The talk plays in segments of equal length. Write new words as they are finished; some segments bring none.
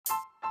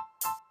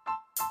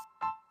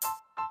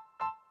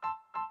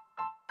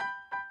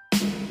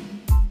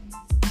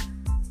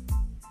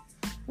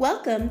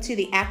Welcome to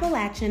the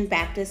Appalachian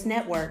Baptist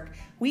Network.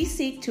 We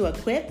seek to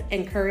equip,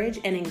 encourage,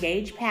 and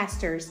engage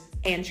pastors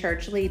and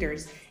church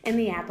leaders in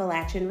the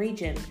Appalachian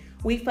region.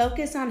 We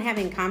focus on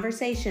having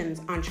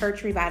conversations on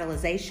church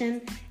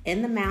revitalization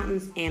in the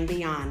mountains and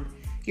beyond.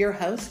 Your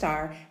hosts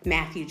are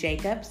Matthew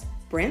Jacobs,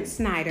 Brent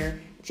Snyder,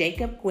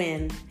 Jacob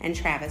Gwynn, and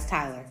Travis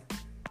Tyler.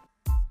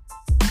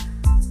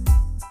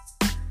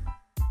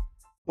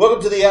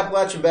 Welcome to the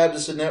Appalachian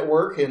Baptist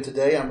Network, and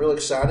today I'm real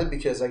excited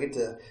because I get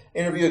to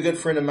interview a good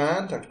friend of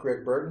mine, Dr.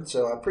 Greg Burton.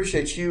 So I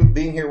appreciate you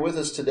being here with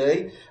us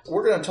today.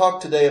 We're going to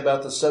talk today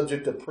about the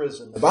subject of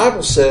prison. The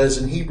Bible says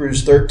in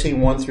Hebrews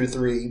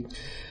 13:1-3,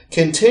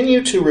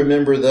 continue to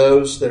remember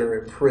those that are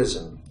in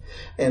prison.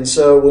 And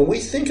so when we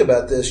think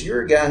about this,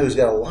 you're a guy who's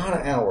got a lot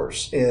of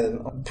hours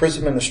in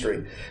prison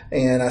ministry.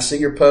 And I see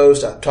your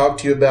post. I've talked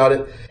to you about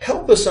it.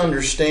 Help us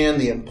understand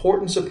the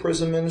importance of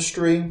prison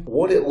ministry,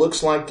 what it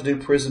looks like to do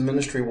prison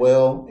ministry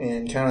well,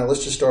 and kind of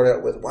let's just start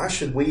out with why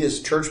should we as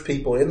church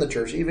people in the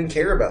church even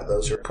care about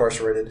those who are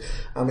incarcerated?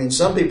 I mean,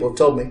 some people have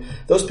told me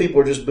those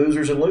people are just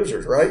boozers and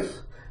losers, right?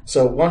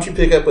 So why don't you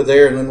pick up with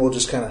there, and then we'll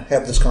just kind of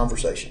have this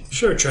conversation.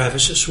 Sure,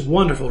 Travis. It's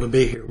wonderful to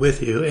be here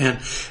with you. And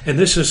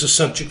this is a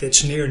subject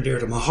that's near and dear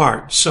to my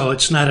heart, so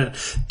it's not a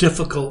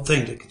difficult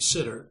thing to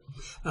consider.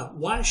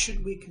 Why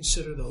should we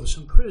consider those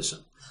in prison?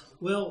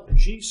 Well,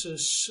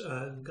 Jesus,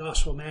 in the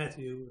Gospel of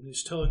Matthew, when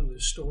he's telling the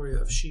story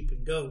of sheep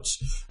and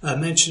goats,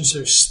 mentions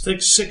there's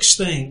six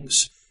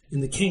things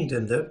in the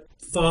kingdom that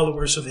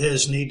followers of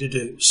his need to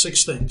do.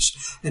 6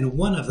 things. And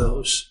one of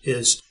those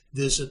is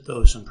visit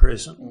those in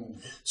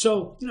prison.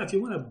 So, if you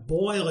want to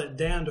boil it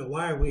down to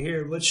why are we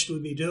here, what should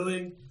we be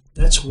doing,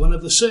 that's one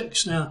of the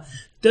 6. Now,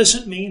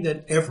 doesn't mean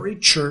that every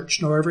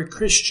church nor every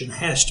Christian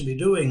has to be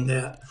doing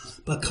that,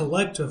 but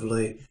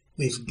collectively,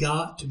 we've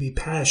got to be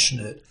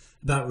passionate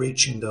about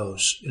reaching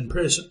those in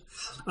prison.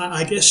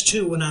 I guess,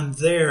 too, when I'm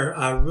there,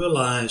 I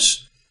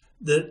realize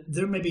that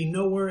there may be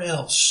nowhere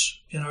else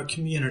in our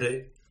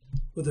community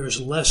where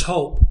there's less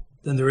hope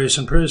than there is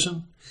in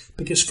prison.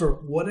 Because for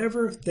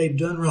whatever they've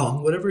done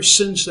wrong, whatever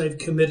sins they've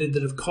committed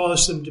that have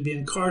caused them to be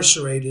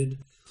incarcerated,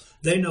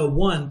 they know,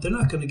 one, they're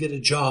not going to get a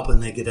job when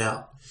they get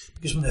out.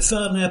 Because when they fill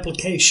out an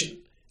application,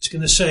 it's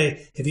going to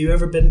say, have you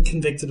ever been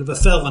convicted of a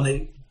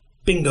felony?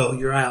 Bingo,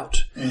 you're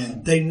out.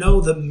 They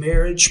know that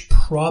marriage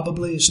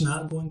probably is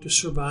not going to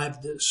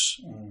survive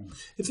this.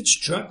 If it's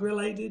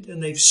drug-related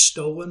and they've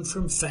stolen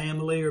from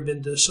family or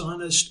been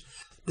dishonest,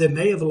 they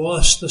may have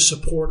lost the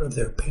support of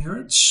their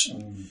parents.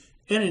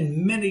 And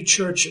in many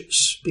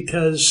churches,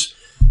 because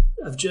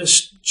of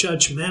just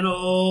judgmental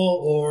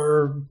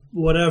or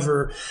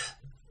whatever,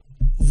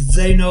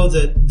 they know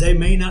that they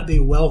may not be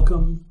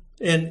welcome.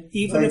 And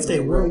even if they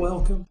were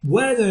welcome,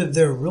 whether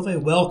they're really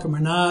welcome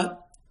or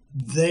not,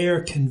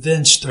 they're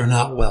convinced they're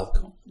not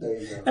welcome.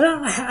 And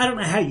I don't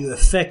know how you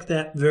affect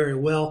that very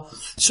well.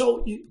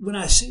 So when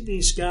I see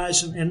these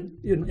guys, and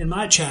in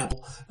my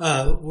chapel,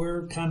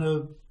 we're kind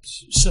of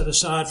set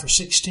aside for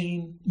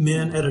 16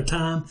 men at a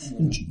time,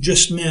 and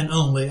just men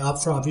only,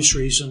 for obvious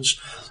reasons.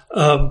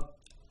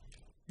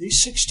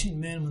 These 16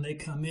 men, when they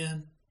come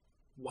in,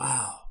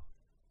 wow,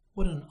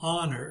 what an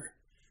honor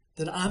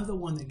that I'm the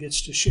one that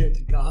gets to share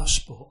the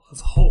gospel of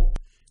hope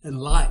and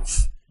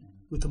life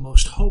with the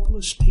most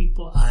hopeless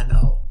people I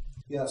know.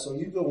 Yeah, so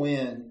you go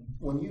in,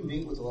 when you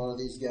meet with a lot of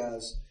these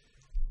guys,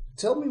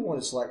 tell me what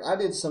it's like. I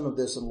did some of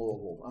this in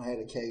Louisville. I had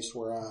a case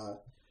where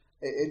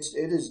it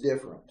is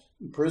different.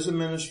 Prison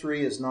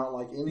ministry is not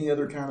like any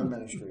other kind of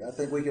ministry. I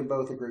think we can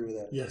both agree with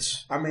that.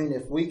 Yes. I mean,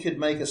 if we could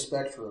make a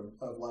spectrum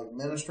of like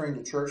ministering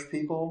to church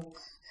people,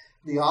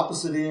 the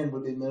opposite end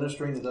would be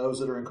ministering to those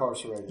that are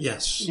incarcerated.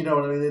 Yes. You know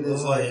what I mean? It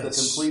is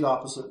the complete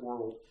opposite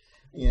world.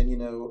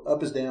 And,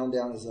 up is down,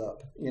 down is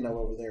up,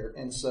 over there.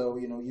 And so,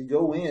 you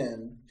go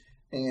in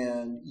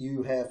and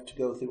you have to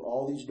go through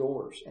all these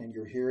doors and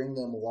you're hearing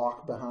them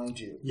lock behind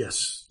you.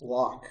 Yes.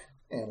 Lock.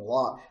 And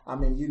lock. I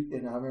mean,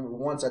 I remember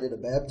once I did a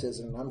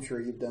baptism, and I'm sure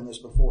you've done this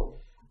before.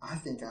 I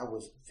think I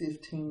was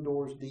 15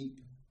 doors deep.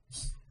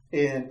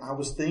 And I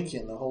was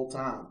thinking the whole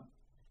time,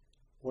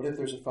 what if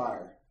there's a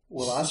fire?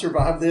 Will I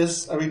survive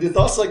this? I mean, do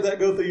thoughts like that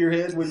go through your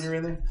head when you're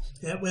in there?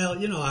 Yeah, well,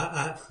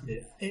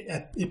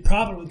 it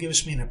probably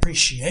gives me an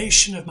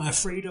appreciation of my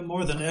freedom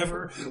more than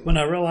ever when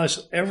I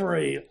realize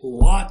every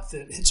lock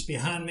that hits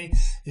behind me,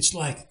 it's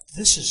like,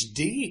 this is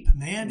deep,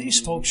 man. These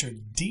folks are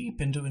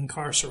deep into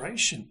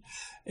incarceration.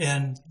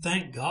 And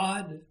thank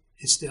God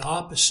it's the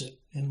opposite.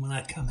 And when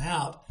I come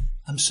out,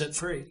 I'm set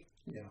free.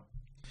 Yeah.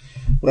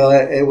 Well,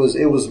 it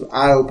was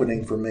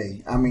eye-opening for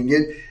me. I mean,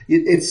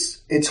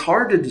 it's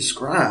hard to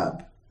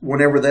describe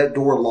whenever that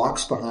door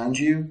locks behind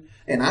you.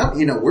 And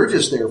we're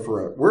just there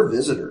we're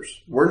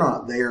visitors. We're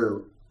not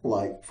there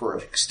like for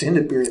an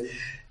extended period.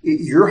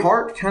 Your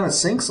heart kind of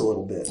sinks a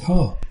little bit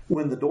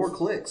when the door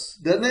clicks,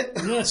 doesn't it?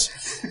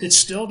 Yes, it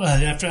still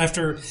does.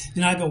 After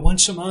I go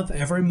once a month,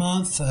 every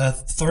month,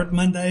 third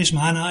Monday's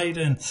my night,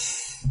 and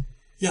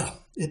yeah,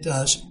 it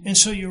does. And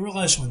so you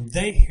realize when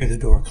they hear the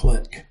door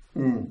click,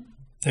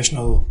 there's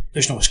no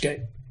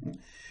escape.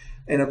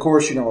 And of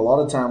course, a lot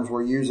of times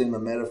we're using the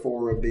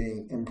metaphor of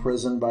being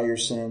imprisoned by your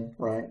sin,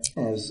 right,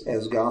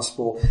 as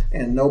gospel,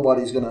 and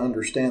nobody's going to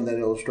understand that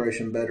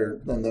illustration better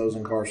than those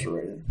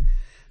incarcerated.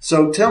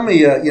 So tell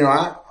me,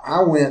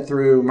 I went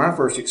through my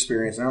first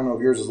experience. I don't know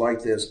if yours is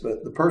like this,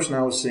 but the person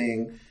I was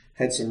seeing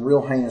had some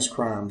real heinous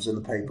crimes in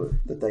the paper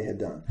that they had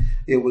done.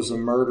 It was a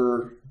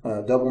murder,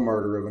 double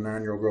murder of a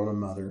 9-year-old girl and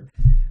mother.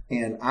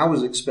 And I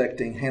was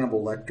expecting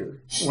Hannibal Lecter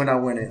when I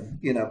went in,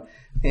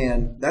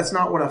 and that's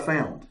not what I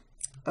found.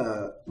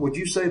 Would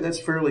you say that's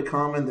fairly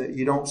common that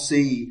you don't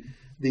see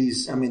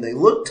these? I mean, they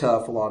look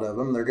tough, a lot of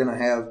them. They're going to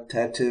have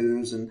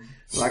tattoos. And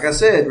like I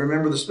said,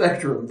 remember the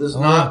spectrum. This is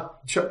not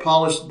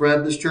polished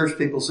Baptist church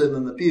people sitting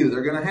in the pew.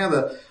 They're going to have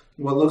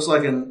what looks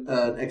like an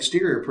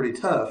exterior pretty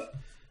tough.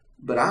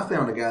 But I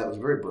found a guy that was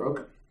very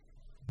broken.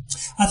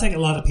 I think a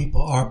lot of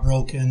people are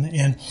broken.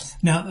 And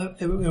now,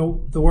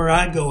 where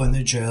I go in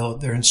the jail,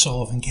 they're in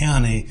Sullivan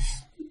County.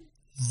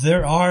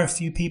 There are a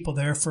few people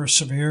there for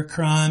severe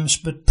crimes,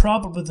 but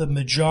probably the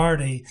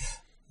majority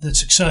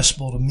that's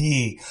accessible to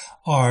me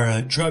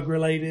are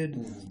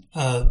drug-related,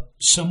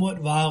 somewhat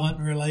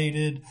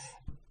violent-related,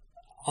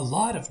 a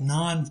lot of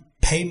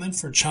non-payment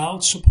for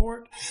child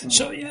support.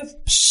 So you have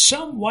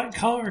some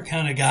white-collar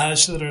kind of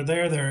guys that are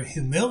there. They're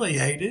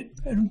humiliated,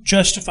 and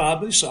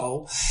justifiably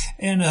so.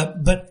 And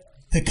but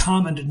the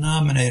common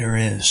denominator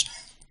is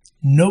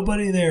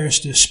nobody there is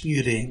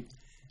disputing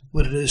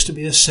what it is to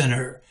be a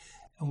sinner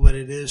and what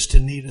it is to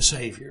need a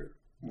Savior.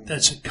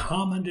 That's a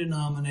common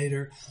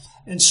denominator.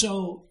 And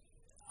so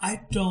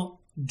I don't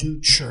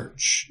do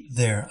church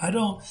there. I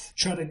don't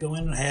try to go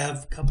in and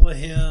have a couple of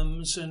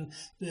hymns and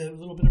a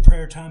little bit of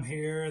prayer time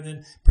here and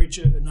then preach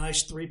a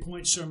nice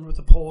 3-point sermon with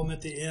a poem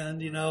at the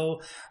end.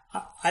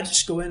 I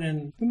just go in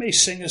and we may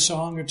sing a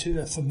song or two,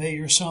 a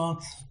familiar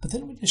song, but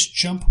then we just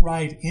jump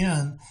right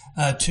in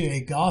to a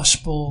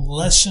gospel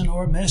lesson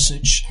or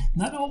message.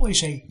 Not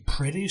always a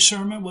pretty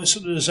sermon was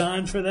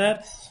designed for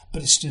that,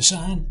 but it's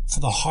designed for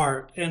the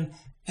heart. And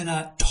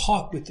I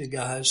talk with the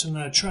guys and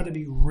I try to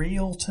be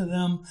real to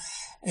them.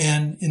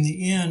 And in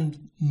the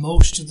end,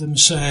 most of them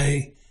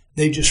say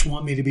they just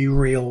want me to be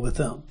real with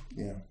them.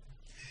 Yeah.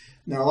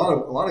 Now,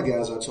 a lot of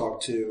guys I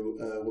talk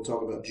to will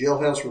talk about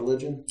jailhouse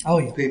religion. Oh,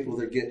 yeah. People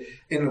that get,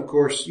 and of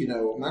course,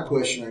 my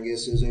question, I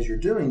guess, is as you're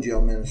doing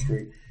jail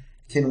ministry,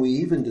 can we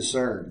even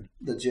discern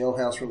the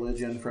jailhouse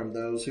religion from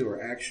those who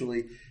are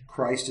actually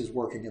Christ is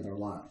working in their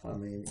life? I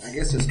mean, I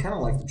guess it's kind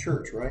of like the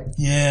church, right?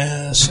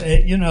 Yes.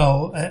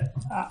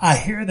 I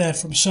hear that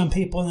from some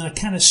people, and I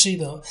kind of see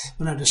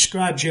when I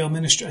describe jail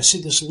ministry, I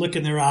see this look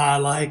in their eye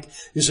like,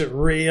 is it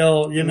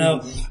real?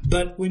 Mm-hmm.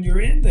 But when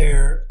you're in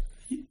there,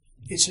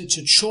 it's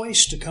a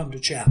choice to come to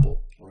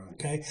chapel. Right.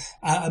 Okay.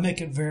 I make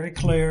it very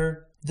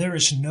clear. There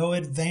is no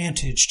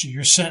advantage to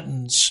your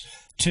sentence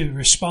to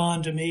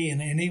respond to me in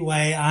any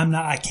way.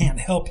 I can't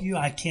help you.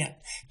 I can't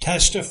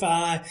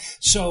testify.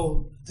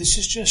 So this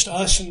is just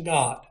us and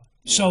God.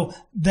 So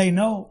they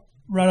know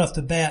right off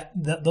the bat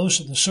that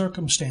those are the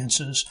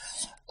circumstances.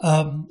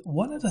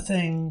 One of the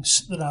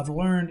things that I've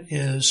learned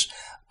is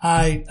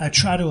I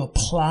try to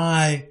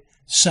apply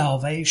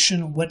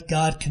salvation, what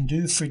God can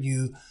do for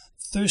you,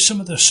 through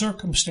some of the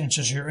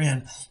circumstances you're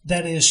in.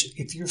 That is,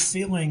 if you're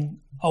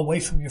feeling away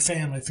from your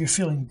family, if you're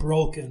feeling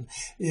broken,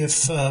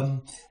 if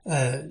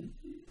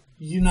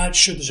you're not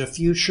sure there's a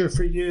future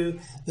for you,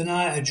 then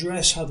I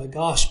address how the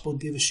gospel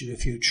gives you a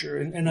future.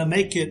 And I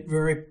make it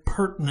very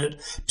pertinent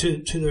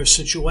to their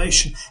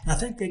situation. And I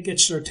think that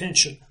gets their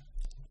attention.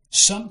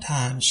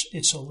 Sometimes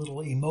it's a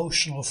little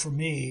emotional for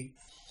me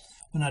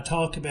when I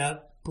talk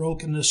about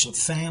brokenness of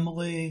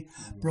family,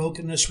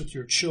 brokenness with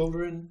your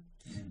children,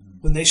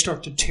 when they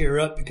start to tear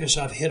up because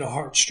I've hit a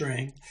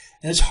heartstring.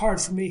 And it's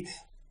hard for me.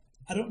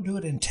 I don't do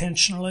it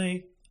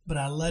intentionally, but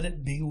I let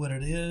it be what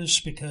it is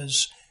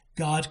because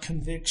God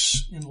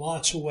convicts in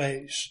lots of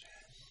ways.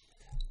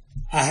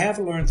 I have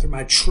learned through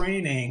my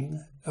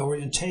training,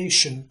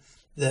 orientation,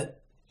 that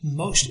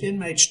most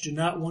inmates do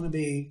not want to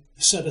be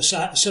set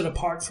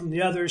apart from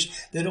the others.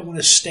 They don't want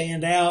to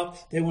stand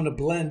out. They want to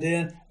blend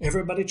in.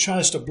 Everybody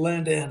tries to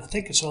blend in. I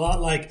think it's a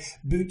lot like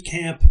boot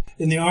camp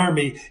in the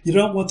Army. You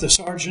don't want the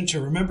sergeant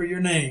to remember your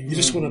name. You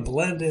just want to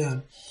blend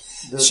in.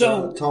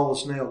 The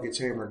tallest nail gets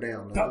hammered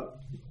down.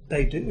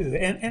 They do.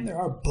 And there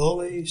are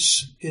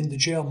bullies in the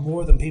jail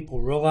more than people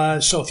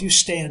realize. So if you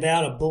stand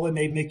out, a bully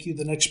may make you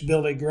the next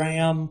Billy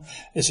Graham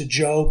as a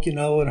joke, and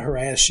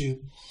harass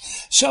you.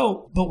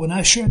 So, but when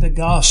I share the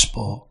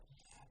gospel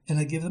and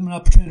I give them an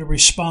opportunity to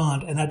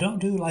respond, and I don't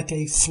do like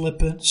a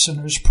flippant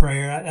sinner's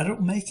prayer, I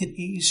don't make it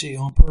easy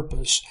on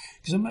purpose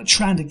because I'm not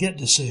trying to get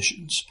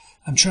decisions.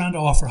 I'm trying to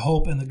offer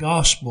hope in the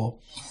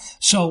gospel.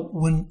 So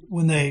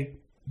when they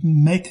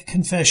make a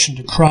confession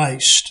to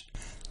Christ,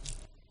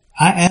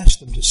 I ask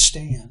them to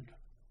stand.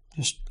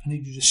 I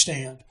need you to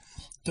stand.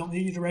 Don't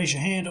need you to raise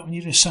your hand. Don't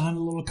need you to sign a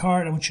little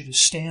card. I want you to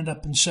stand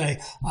up and say,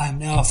 I am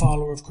now a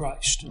follower of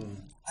Christ.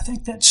 I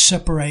think that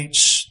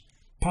separates,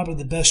 probably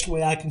the best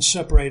way I can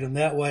separate them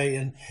that way.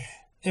 And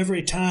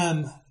every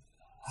time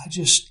I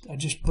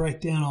just break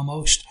down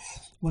almost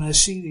when I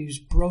see these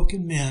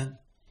broken men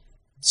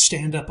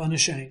stand up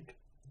unashamed.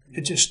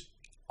 It's just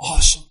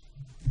awesome.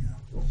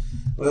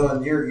 Well,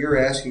 and you're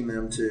asking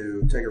them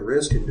to take a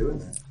risk in doing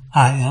that.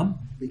 I am.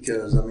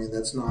 Because, I mean,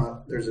 that's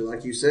not,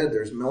 like you said,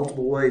 there's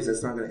multiple ways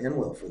that's not going to end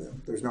well for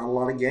them. There's not a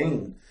lot of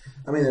gain.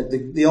 I mean,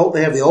 they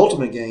have the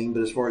ultimate gain,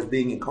 but as far as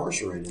being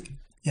incarcerated.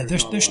 Yeah,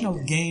 there's no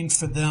gain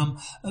for them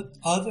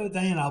other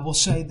than, I will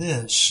say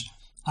this,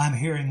 I'm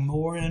hearing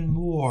more and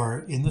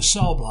more in the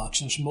cell blocks.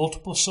 There's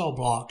multiple cell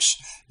blocks,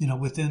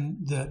 within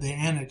the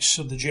annex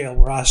of the jail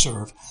where I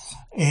serve.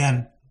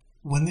 And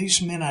when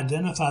these men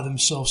identify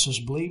themselves as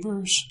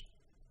believers,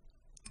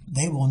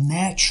 they will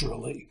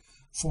naturally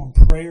form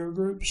prayer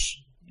groups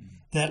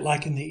that,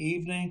 like in the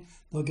evening,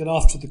 they'll get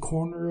off to the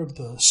corner of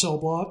the cell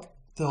block.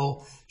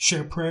 They'll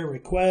share prayer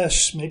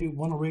requests, maybe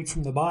want to read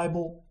from the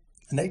Bible.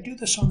 And they do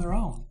this on their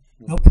own,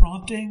 no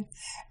prompting.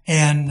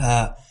 And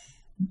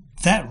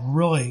that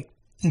really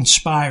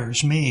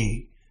inspires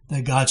me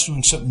that God's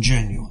doing something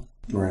genuine.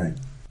 Right.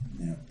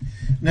 Yeah.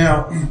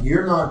 Now,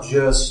 you're not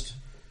just,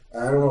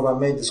 I don't know if I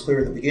made this clear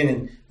at the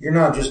beginning, you're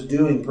not just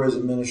doing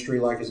prison ministry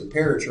like as a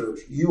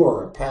parachurch. You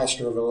are a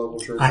pastor of a local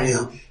church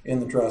here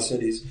in the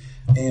Tri-Cities.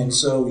 And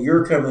so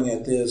you're coming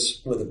at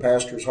this with a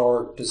pastor's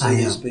heart to see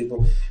these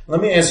people.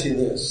 Let me ask you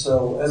this.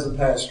 So as a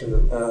pastor,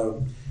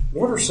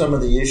 what are some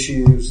of the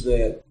issues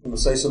that,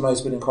 let's say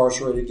somebody's been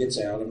incarcerated, gets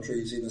out, I'm sure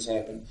you've seen this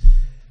happen.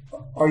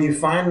 Are you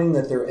finding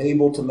that they're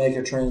able to make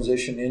a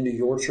transition into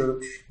your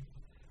church,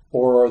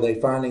 or are they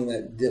finding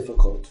that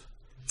difficult?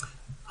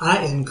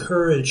 I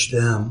encourage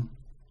them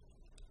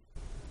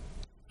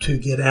to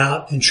get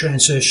out and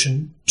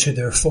transition to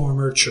their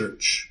former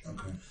church.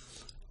 Okay.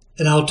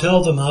 And I'll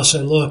tell them, I'll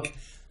say, look,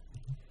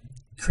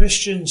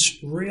 Christians,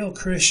 real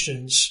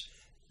Christians,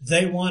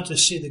 they want to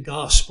see the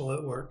gospel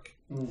at work.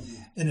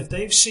 Mm-hmm. And if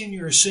they've seen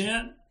your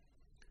sin,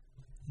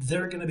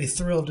 they're going to be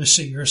thrilled to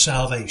see your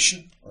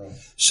salvation. Right.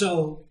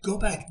 So go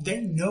back. They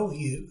know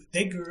you.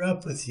 They grew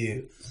up with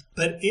you.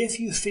 But if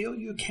you feel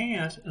you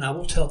can't, and I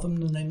will tell them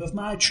the name of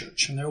my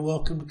church, and they're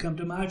welcome to come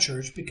to my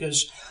church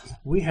because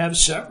we have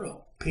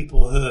several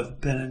people who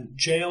have been in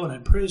jail and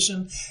in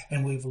prison,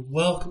 and we've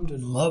welcomed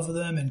and loved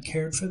them and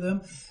cared for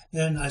them.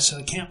 And I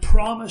said, I can't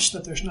promise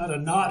that there's not a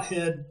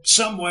knothead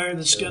somewhere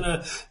that's going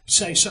to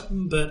say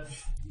something, but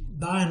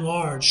by and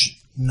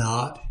large,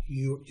 not.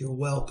 You're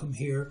welcome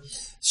here.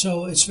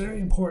 So it's very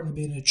important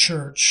to be in a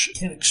church.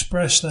 Can't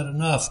express that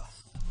enough.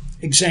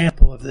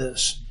 Example of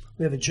this.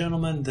 We have a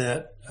gentleman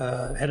that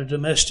had a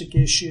domestic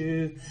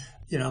issue,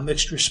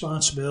 mixed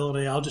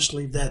responsibility. I'll just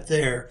leave that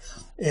there.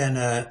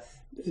 And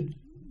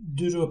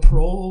due to a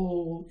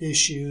parole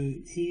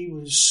issue, he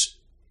was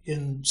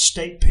in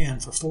state pen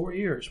for 4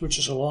 years, which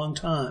is a long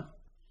time.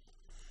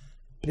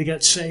 But he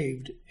got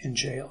saved in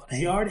jail. And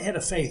he already had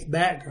a faith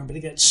background, but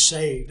he got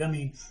saved. I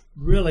mean,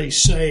 really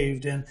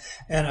saved. And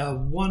a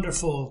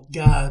wonderful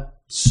guy,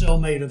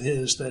 cellmate of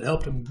his, that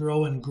helped him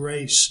grow in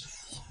grace.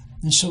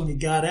 And so when he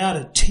got out,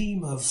 a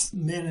team of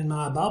men in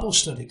my Bible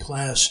study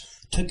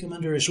class took him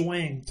under his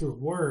wing through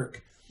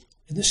work.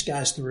 And this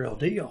guy's the real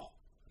deal.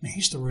 I mean,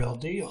 he's the real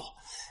deal.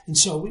 And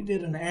so we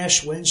did an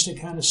Ash Wednesday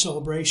kind of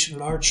celebration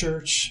at our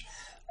church.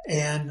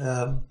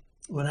 And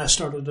when I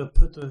started to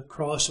put the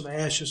cross of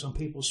ashes on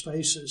people's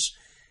faces,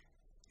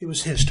 it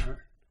was his turn.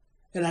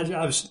 And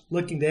I was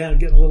looking down and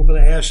getting a little bit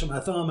of ash on my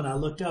thumb, and I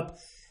looked up,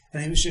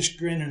 and he was just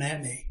grinning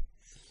at me.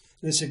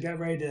 And as I got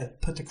ready to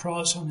put the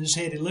cross on his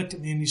head, he looked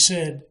at me and he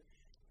said,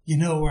 you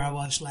know where I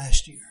was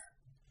last year?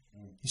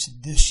 He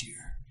said, this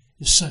year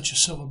is such a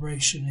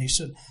celebration. And he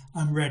said,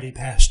 I'm ready,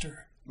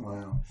 Pastor.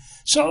 Wow.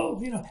 So,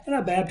 and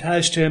I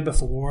baptized him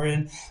before.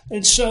 And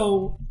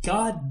so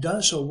God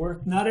does a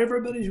work. Not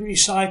everybody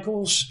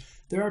recycles.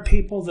 There are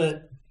people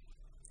that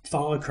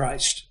follow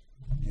Christ.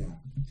 Yeah.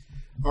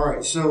 All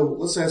right. So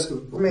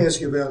let me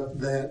ask you about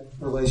that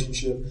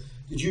relationship.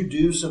 Did you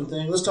do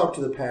something? Let's talk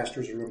to the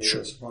pastors who are going to be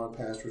listening. A lot of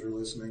pastors are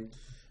listening,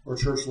 or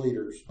church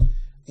leaders.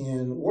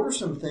 And what are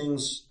some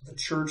things a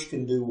church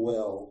can do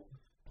well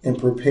in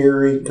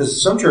preparing?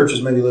 Because some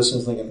churches may be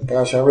listening thinking,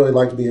 gosh, I really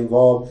like to be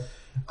involved.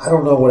 I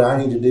don't know what I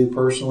need to do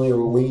personally or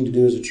what we need to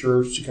do as a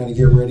church to kind of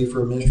get ready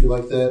for a ministry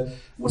like that.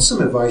 What's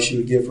some advice you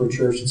would give for a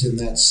church that's in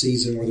that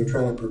season where they're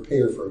trying to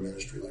prepare for a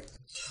ministry like that?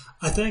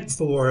 I think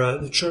for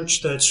the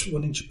church that's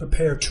wanting to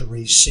prepare to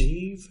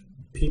receive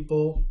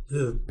people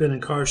who have been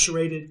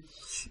incarcerated,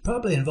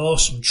 probably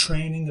involves some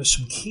training of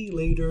some key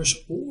leaders,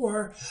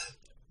 or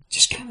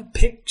just kind of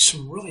pick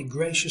some really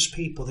gracious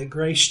people that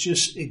grace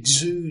just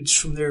exudes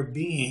from their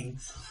being,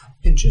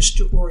 and just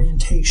do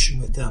orientation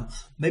with them.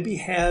 Maybe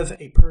have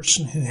a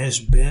person who has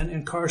been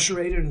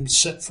incarcerated and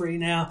set free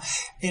now,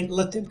 and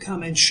let them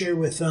come and share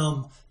with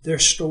them their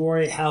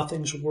story, how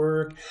things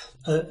work.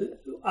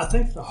 I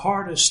think the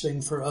hardest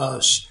thing for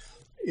us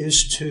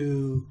is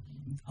to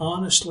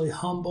honestly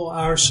humble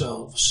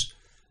ourselves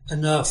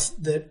enough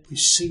that we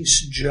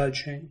cease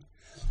judging,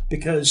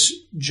 because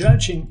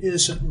judging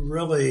isn't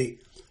really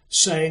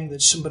saying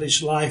that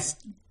somebody's life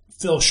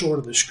fell short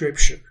of the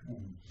Scripture.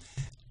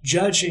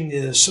 Judging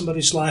is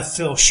somebody's life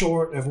fell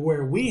short of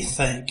where we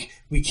think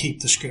we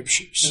keep the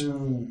Scriptures.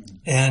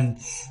 And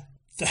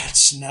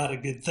that's not a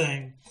good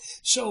thing.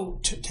 So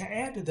to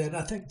add to that,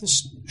 I think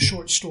this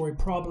short story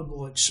probably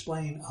will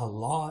explain a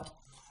lot.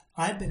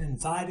 I've been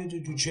invited to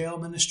do jail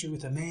ministry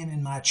with a man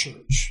in my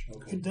church.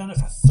 Okay. He'd done it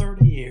for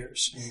 30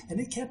 years. Mm-hmm. And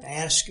he kept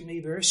asking me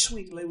very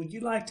sweetly, would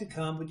you like to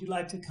come? Would you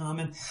like to come?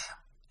 And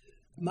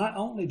my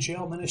only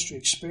jail ministry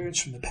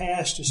experience from the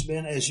past has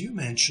been, as you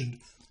mentioned,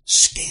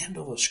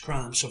 scandalous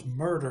crimes of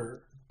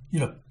murder.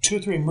 2 or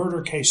 3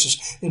 murder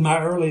cases in my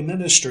early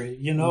ministry,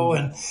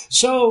 and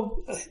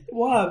so,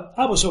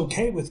 I was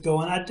okay with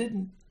going. I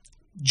didn't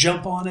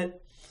jump on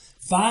it.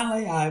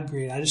 Finally, I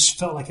agreed. I just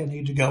felt like I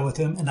needed to go with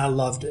him, and I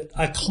loved it.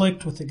 I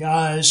clicked with the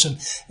guys, and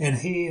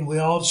we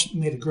all just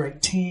made a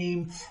great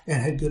team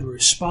and had good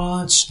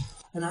response.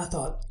 And I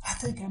thought, I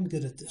think I'm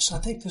good at this. I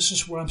think this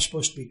is where I'm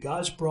supposed to be.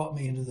 God's brought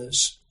me into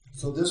this.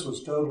 So this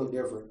was totally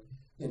different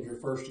than your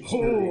first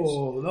experience.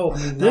 Oh, no.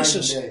 This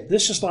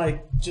is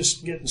like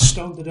just getting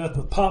stoned to death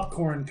with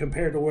popcorn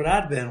compared to what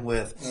I'd been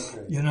with.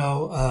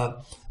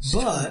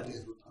 Okay.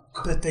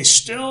 But they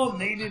still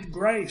needed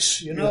grace,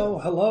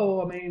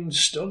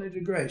 still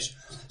needed grace.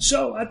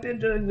 So I've been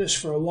doing this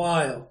for a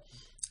while.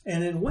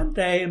 And then one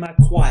day in my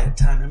quiet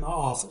time in my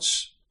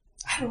office,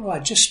 I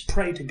just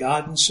prayed to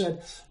God and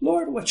said,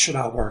 Lord, what should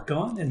I work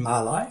on in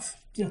my life?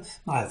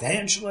 My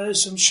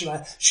evangelism, should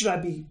I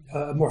be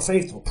a more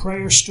faithful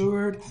prayer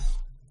steward?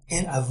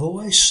 And a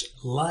voice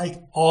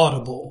like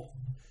audible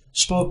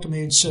spoke to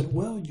me and said,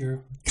 well,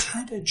 you're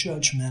kind of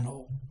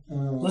judgmental.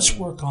 Let's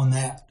work on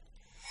that.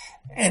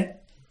 And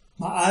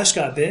my eyes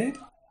got big.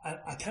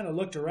 I kind of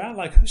looked around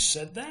like, who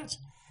said that?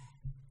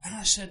 And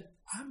I said,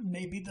 I'm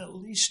maybe the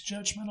least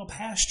judgmental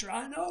pastor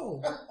I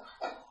know.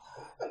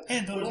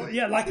 And the Lord,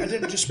 like I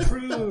didn't just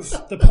prove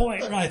the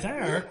point right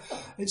there.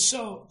 And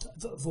so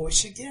the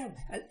voice again.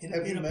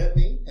 Have you met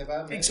me? Have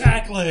I met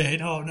exactly. You?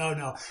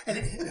 No. And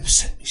it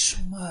upset me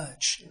so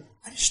much.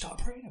 I just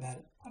stopped praying about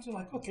it. I was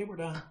like, okay, we're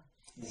done.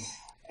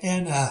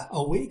 And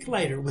a week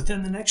later,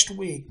 within the next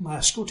week,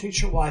 my school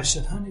teacher wife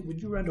said, honey, would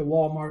you run to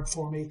Walmart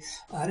for me?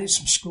 I need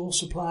some school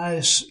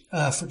supplies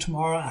for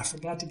tomorrow. I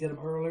forgot to get them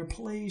earlier,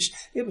 please.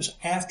 It was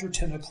after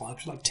 10 o'clock.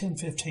 It was like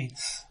 10:15.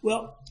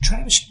 Well,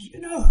 Travis,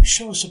 who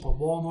shows up at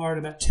Walmart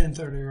about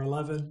 10:30 or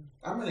 11?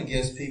 I'm going to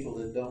guess people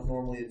that don't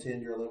normally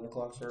attend your 11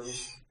 o'clock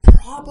service.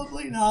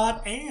 Probably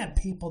not, and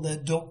people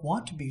that don't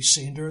want to be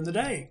seen during the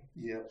day.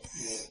 Yep.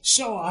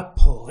 So I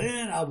pull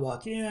in, I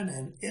walk in,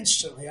 and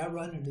instantly I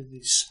run into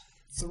these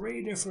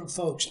 3 different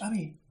folks,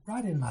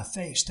 right in my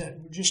face, that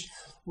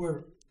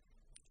were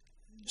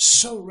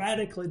so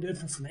radically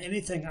different from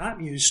anything I'm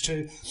used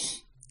to.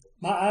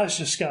 My eyes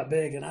just got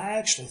big, and I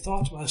actually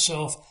thought to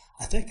myself,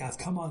 I think I've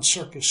come on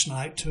circus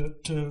night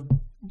to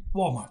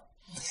Walmart.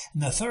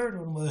 And the third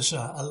one was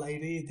a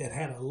lady that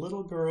had a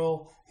little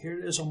girl. Here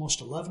it is,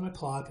 almost 11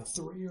 o'clock, a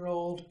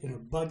 3-year-old in a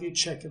buggy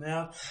checking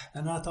out.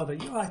 And I thought, are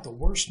you like the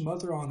worst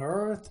mother on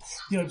earth?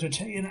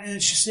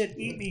 And she said,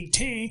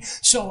 EBT.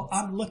 So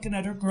I'm looking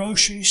at her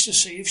groceries to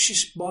see if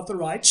she's bought the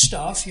right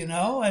stuff, and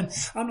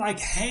I'm like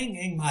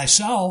hanging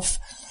myself.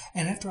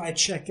 And after I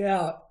check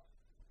out,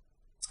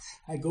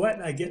 I go out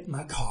and I get in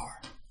my car.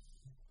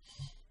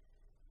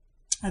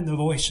 And the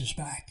voice is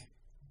back.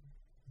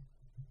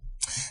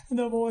 And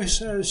the voice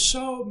says,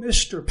 so,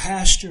 Mr.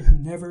 Pastor who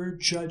never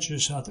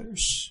judges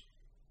others,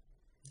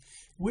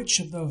 which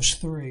of those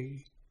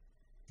 3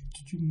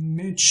 did you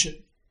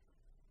mention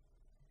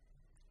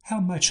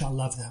how much I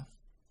love them?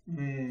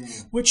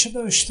 Which of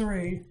those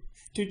 3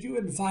 did you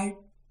invite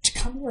to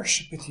come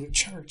worship with you at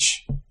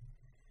church? And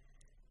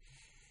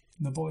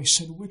the voice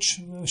said, which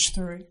of those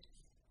 3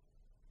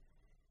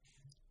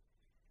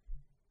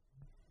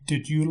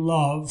 did you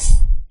love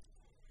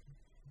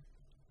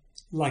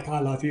like I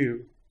love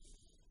you?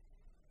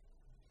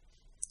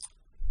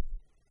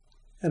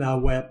 And I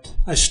wept.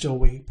 I still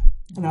weep.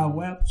 And I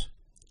wept.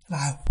 And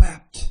I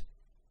wept.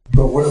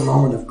 But what a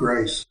moment of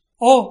grace.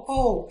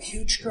 Oh,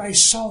 huge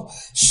grace. So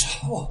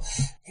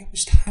it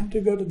was time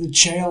to go to the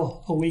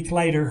jail a week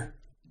later.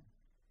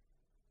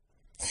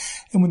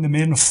 And when the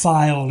men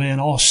filed in,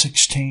 all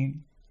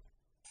 16,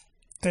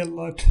 they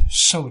looked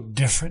so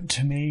different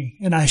to me.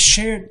 And I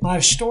shared my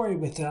story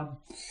with them.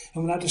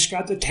 And when I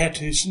described the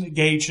tattoos and the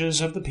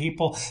gauges of the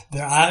people,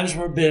 their eyes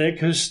were big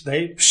because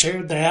they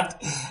shared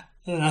that.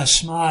 And I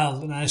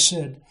smiled and I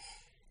said,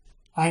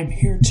 I am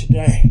here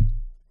today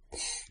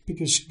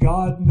because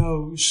God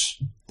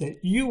knows that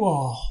you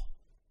all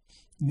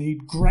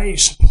need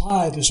grace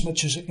applied as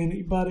much as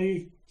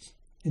anybody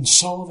in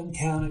Sullivan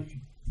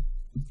County.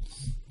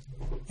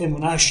 And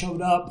when I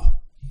showed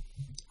up,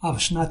 I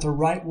was not the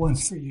right one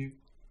for you.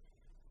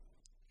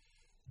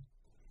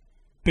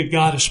 But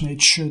God has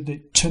made sure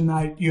that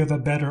tonight you have a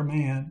better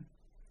man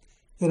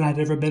than I'd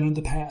ever been in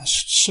the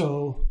past.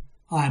 So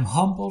I'm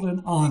humbled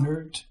and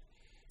honored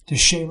to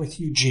share with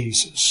you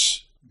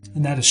Jesus.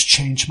 And that has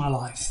changed my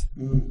life.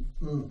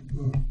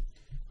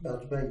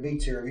 About to make me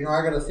tear.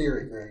 I got a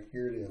theory, Greg.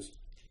 Here it is.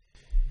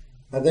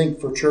 I think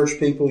for church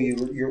people,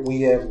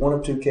 we have one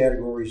of 2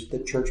 categories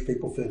that church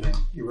people fit in.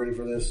 You ready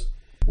for this?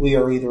 We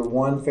are either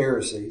 1,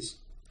 Pharisees,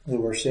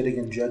 who are sitting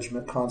in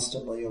judgment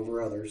constantly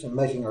over others and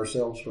making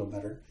ourselves feel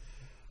better,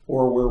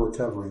 or we're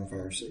recovering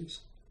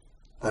Pharisees.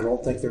 I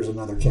don't think there's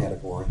another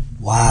category.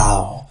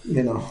 Wow.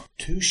 You know.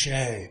 Touche.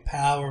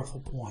 Powerful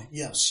point.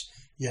 Yes.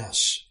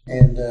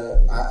 And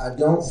I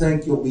don't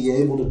think you'll be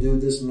able to do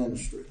this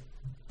ministry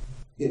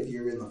if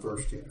you're in the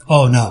first category.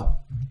 Oh, no.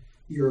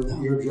 Your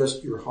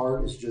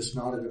heart is just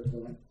not at a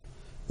point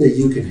that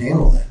you can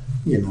handle that,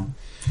 you know.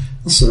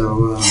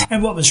 So,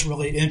 and what was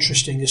really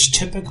interesting is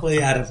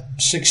typically out of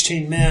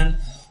 16 men,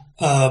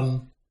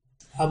 I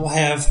will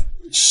have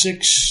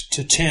 6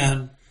 to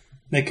 10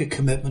 make a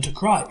commitment to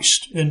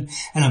Christ. And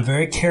I'm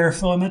very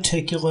careful and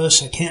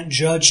meticulous. I can't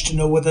judge to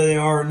know whether they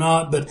are or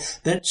not, but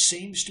that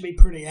seems to be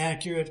pretty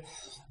accurate.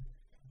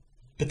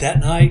 But that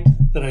night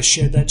that I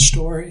shared that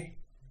story,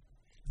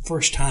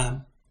 first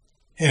time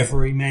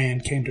every man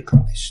came to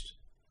Christ.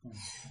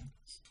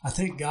 I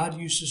think God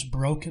uses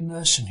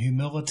brokenness and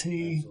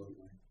humility. absolutely.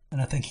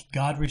 And I think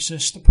God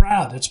resists the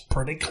proud. It's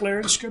pretty clear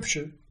in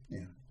Scripture.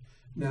 Yeah.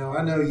 Now,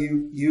 I know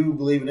you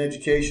believe in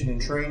education and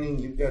training.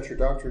 You've got your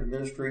doctorate in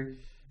ministry,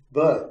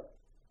 but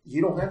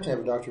you don't have to have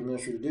a doctorate in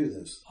ministry to do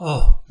this.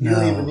 Oh, You no.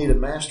 don't even need a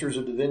master's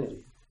of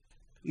divinity.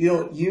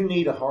 You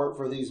need a heart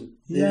for these.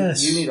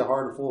 Yes. You need a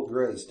heart full of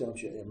grace, don't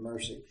you, and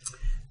mercy.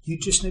 You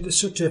just need a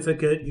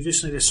certificate. You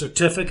just need a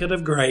certificate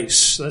of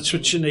grace. That's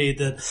what you need.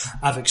 That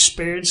I've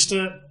experienced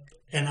it,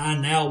 and I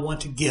now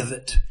want to give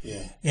it.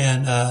 Yeah.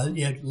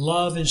 And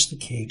love is the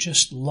key.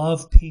 Just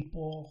love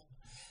people.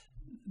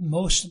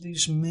 Most of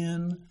these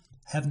men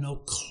have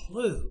no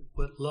clue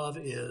what love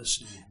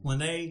is. When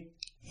they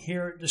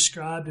hear it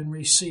described and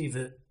receive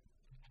it,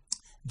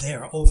 they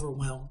are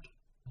overwhelmed.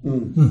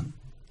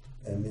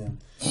 Amen.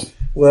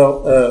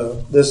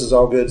 Well, this is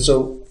all good.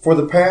 So for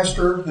the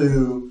pastor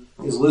who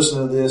is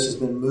listening to this, has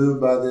been moved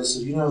by this,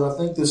 I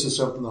think this is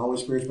something the Holy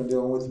Spirit's been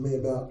dealing with me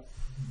about.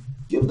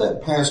 Give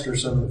that pastor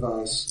some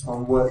advice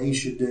on what he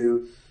should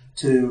do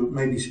to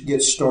maybe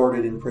get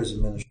started in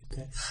prison ministry.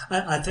 Okay.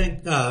 I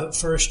think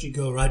first you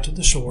go right to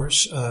the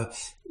source.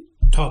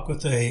 Talk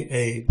with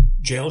a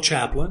jail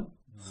chaplain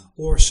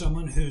or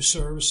someone who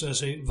serves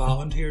as a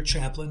volunteer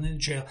chaplain in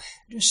jail.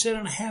 Just sit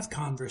and have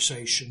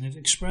conversation and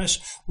express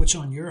what's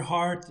on your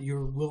heart,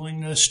 your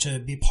willingness to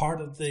be part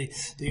of the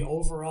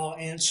overall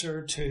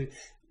answer, to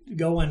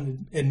go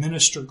and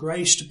administer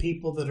grace to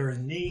people that are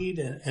in need,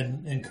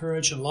 and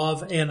encourage and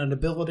love, and an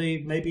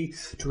ability maybe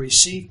to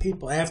receive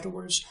people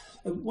afterwards.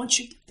 Once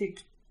you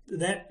get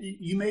that,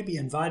 you may be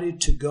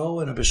invited to go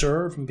and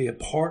observe and be a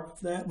part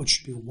of that,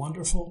 which would be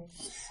wonderful.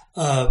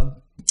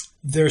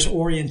 There's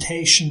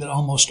orientation that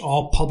almost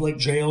all public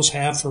jails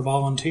have for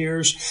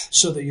volunteers,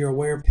 so that you're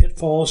aware of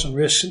pitfalls and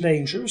risks and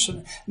dangers,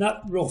 and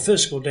not real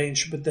physical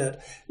danger, but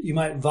that you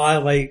might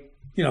violate,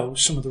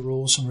 some of the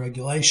rules and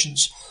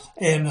regulations.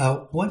 And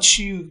once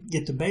you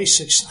get the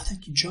basics, I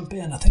think you jump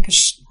in. I think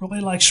it's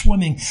really like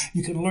swimming.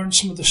 You can learn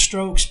some of the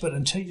strokes, but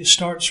until you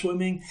start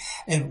swimming,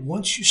 and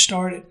once you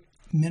start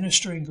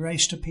ministering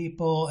grace to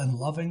people and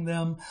loving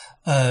them,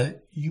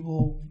 you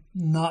will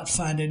not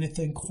find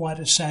anything quite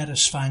as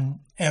satisfying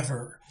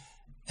ever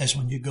as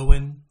when you go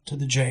into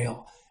the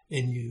jail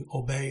and you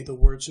obey the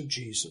words of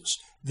Jesus.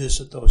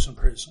 Visit those in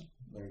prison.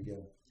 There you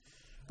go.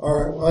 All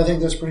right. Well, I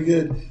think that's pretty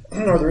good.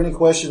 Are there any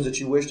questions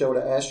that you wished I would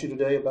have asked you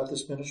today about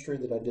this ministry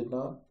that I did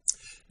not?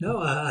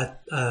 No,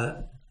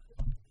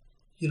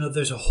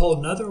 there's a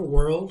whole nother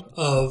world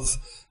of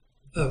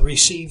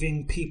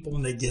receiving people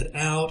when they get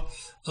out,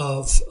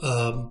 of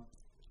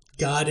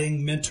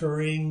guiding,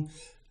 mentoring,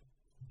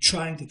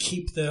 trying to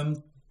keep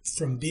them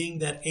from being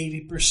that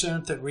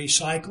 80% that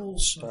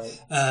recycles.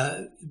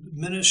 Right.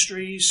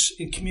 Ministries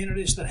in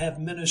communities that have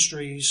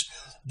ministries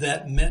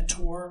that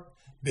mentor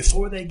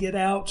before they get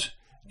out,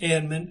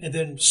 and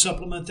then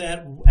supplement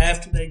that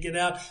after they get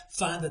out,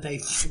 find that they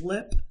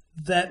flip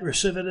that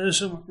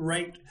recidivism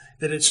rate,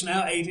 that it's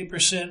now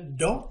 80%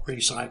 don't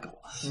recycle.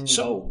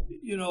 So,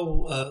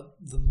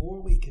 the more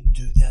we can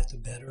do that, the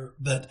better.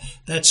 But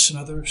that's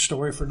another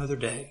story for another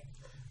day.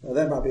 Well,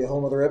 that might be a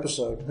whole other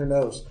episode. Who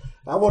knows?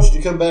 I want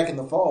you to come back in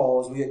the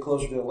fall as we get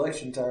closer to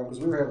election time, because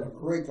we were having a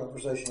great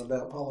conversation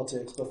about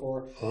politics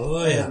before.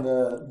 Oh, yeah. And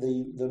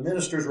the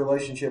minister's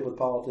relationship with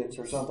politics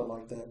or something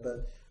like that.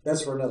 But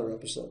that's for another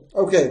episode.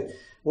 Okay.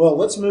 Well,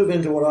 let's move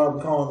into what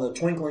I'm calling the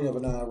twinkling of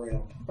an eye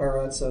round. All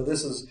right. So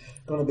this is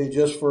going to be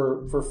just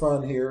for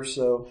fun here.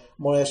 So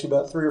I'm going to ask you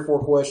about 3 or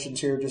 4 questions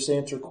here. Just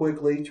answer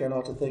quickly. Try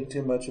not to think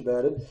too much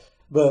about it.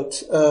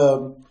 But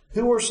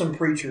who are some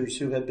preachers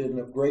who have been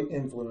of great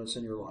influence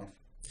in your life?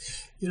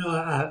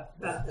 I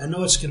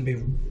know it's going to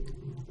be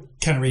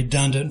kind of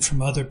redundant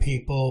from other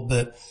people,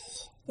 but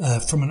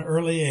from an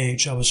early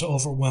age, I was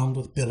overwhelmed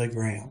with Billy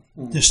Graham.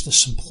 Just the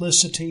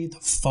simplicity, the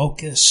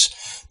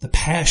focus, the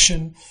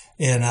passion.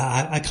 And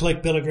I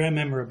collect Billy Graham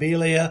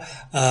memorabilia.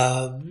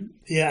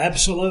 Yeah,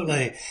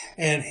 absolutely.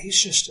 And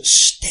he's just a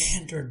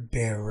standard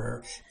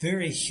bearer,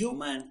 very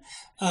human.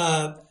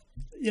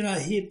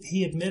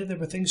 He admitted there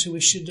were things that we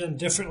should have done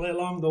differently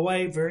along the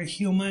way, very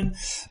human.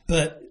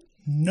 But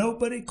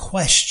nobody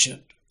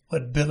questioned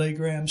what Billy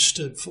Graham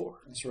stood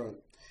for. That's right.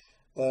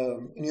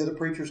 Any other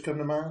preachers come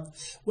to mind?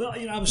 Well,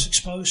 I was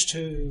exposed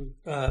to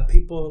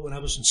people when I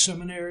was in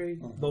seminary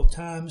both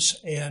times,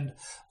 and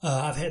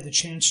I've had the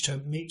chance to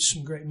meet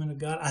some great men of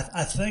God.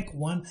 I think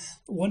one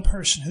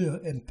person who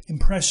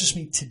impresses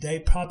me today,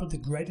 probably the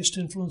greatest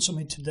influence on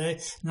me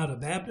today, not a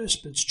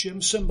Baptist, but it's Jim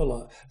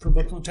Cymbala from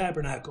Brooklyn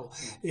Tabernacle,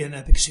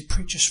 because he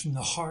preaches from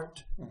the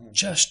heart,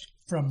 just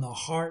from the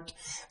heart,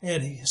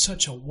 and he has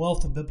such a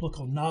wealth of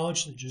biblical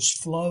knowledge that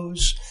just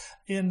flows.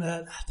 And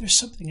there's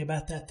something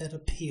about that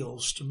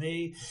appeals to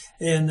me.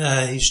 And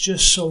he's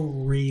just so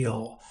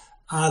real.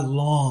 I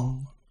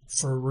long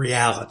for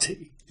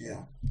reality.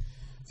 Yeah.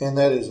 And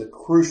that is a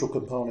crucial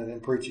component in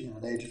preaching in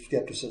an age of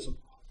skepticism,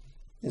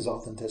 is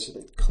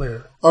authenticity.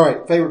 Clear. All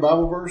right. Favorite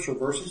Bible verse or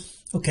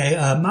verses? Okay.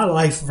 My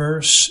life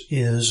verse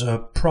is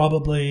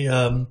probably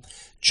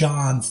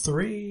John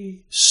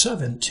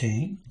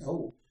 3:17.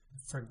 Oh.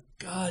 For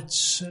God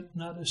sent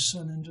not his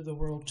Son into the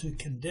world to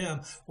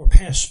condemn or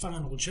pass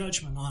final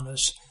judgment on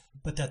us,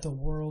 but that the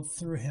world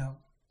through him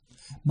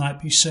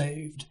might be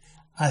saved.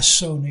 I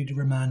so need to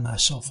remind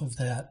myself of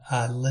that.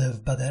 I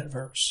live by that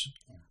verse.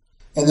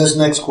 And this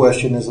next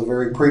question is a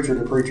very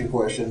preacher-to-preacher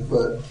question,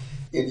 but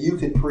if you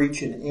could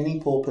preach in any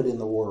pulpit in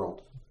the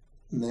world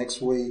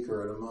next week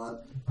or in a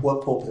month,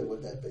 what pulpit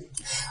would that be?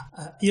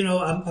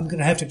 I'm going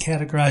to have to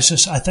categorize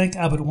this. I think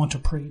I would want to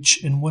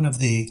preach in one of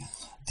the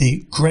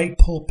great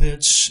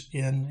pulpits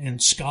in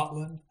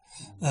Scotland,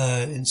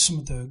 in some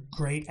of the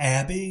great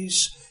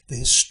abbeys, the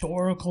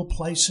historical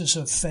places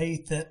of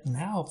faith that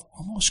now have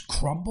almost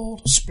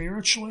crumbled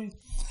spiritually.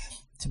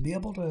 To be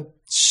able to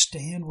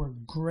stand where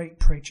great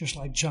preachers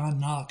like John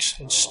Knox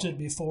had stood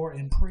before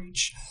and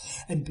preach,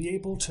 and be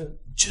able to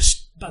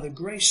just by the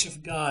grace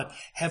of God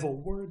have a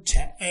word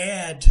to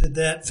add to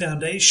that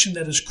foundation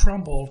that has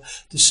crumbled,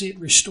 to see it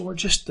restored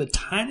just the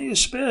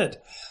tiniest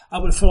bit, I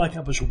would feel like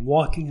I was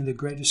walking in the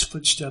greatest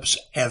footsteps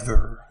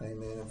ever.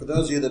 Amen. And for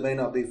those of you that may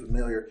not be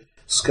familiar,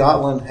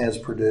 Scotland has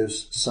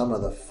produced some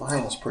of the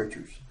finest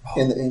preachers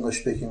in the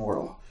English-speaking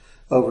world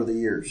over the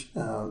years.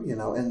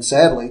 And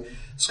sadly,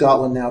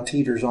 Scotland now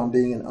teeters on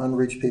being an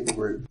unreached people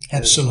group.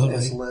 Absolutely.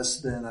 It's less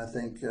than, I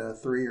think,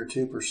 3 or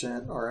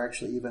 2% are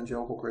actually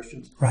evangelical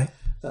Christians. Right.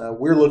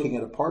 We're looking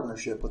at a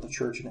partnership with the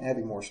church in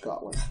Abbeymoor,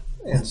 Scotland.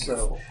 And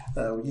so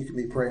you can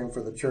be praying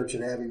for the church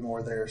at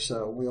Abbeymoor there.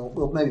 So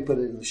we'll maybe put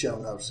it in the show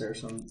notes there.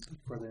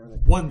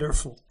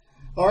 Wonderful.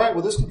 All right.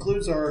 Well, this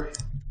concludes our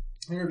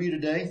interview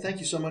today. Thank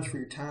you so much for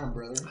your time,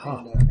 brother.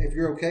 And if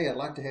you're okay, I'd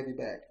like to have you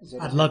back.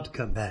 I'd love to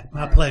come back.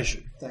 My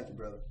pleasure. Thank you,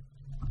 brother.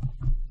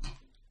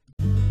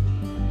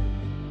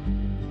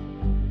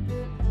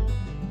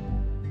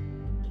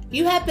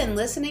 You have been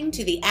listening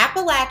to the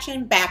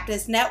Appalachian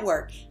Baptist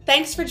Network.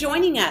 Thanks for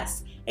joining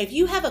us. If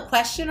you have a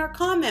question or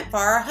comment for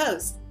our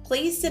host,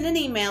 please send an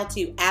email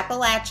to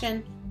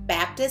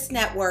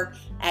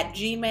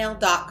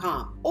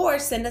appalachianbaptistnetwork@gmail.com or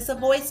send us a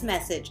voice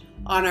message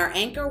on our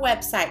Anchor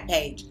website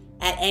page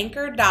at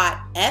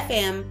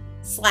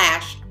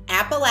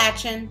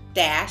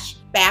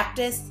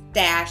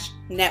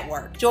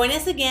anchor.fm/Appalachian-Baptist-Network. Join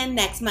us again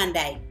next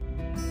Monday.